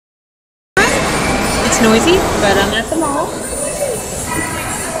noisy, but I'm at the mall.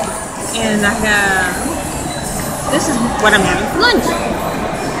 And I have, this is what I'm having for lunch.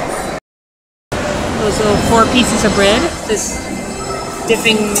 Those little 4 pieces of bread, this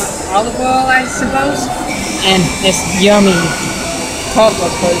dipping olive oil, I suppose, and this yummy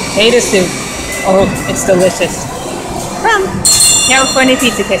potato soup. Oh, it's delicious. From California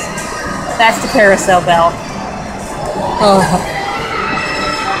Pizza Kitchen. That's the carousel bell. Oh,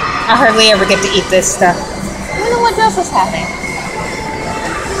 I hardly ever get to eat this stuff. I don't know what else is happening.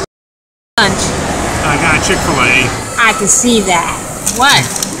 Lunch. I got a Chick-fil-A. I can see that. What?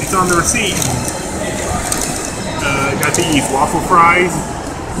 It's on the receipt. Got these waffle fries.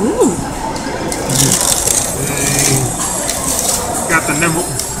 Ooh. Got the number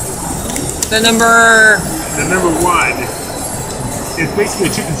one. It's basically a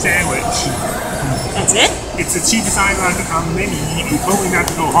chicken sandwich. That's it? It's the cheapest item on the menu. You told me not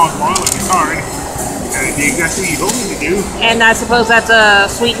to go hog wild on your card. Did exactly what you told me to do. And I suppose that's a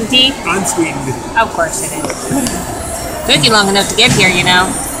sweetened tea? Unsweetened. Of course it is. Took you long enough to get here, you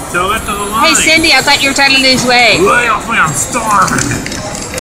know. So that's the line. Hey Cindy, I thought you were trying to lose weight. Lay off me, I'm starving.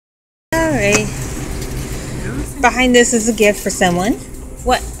 Alright. Behind this is a gift for someone.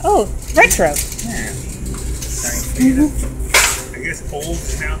 What? Oh, retro. Sorry. I guess old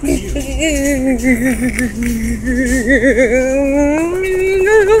is now for you.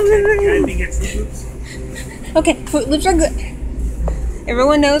 Anything get Fruit Loops? Okay, Fruit Loops are good.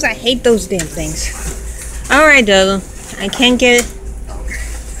 Everyone knows I hate those damn things. Alright, Doug. I can't get it.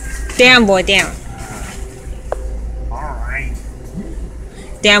 Down, boy, down. Alright.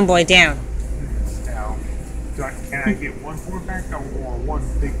 Down, boy, down. Now, can I get 1 4-pack or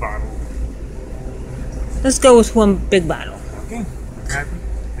 1 big bottle? Let's go with 1 big bottle. Okay. Happy.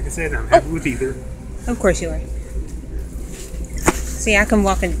 Like I said, I'm happy with either. Of course you are. See, I can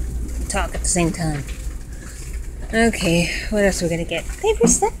walk and talk at the same time. Okay, what else are we gonna get? They've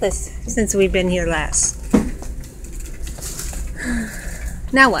reset this since we've been here last.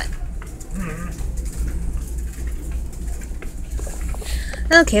 Now what?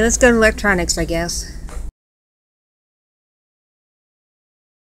 Okay, let's go to electronics, I guess.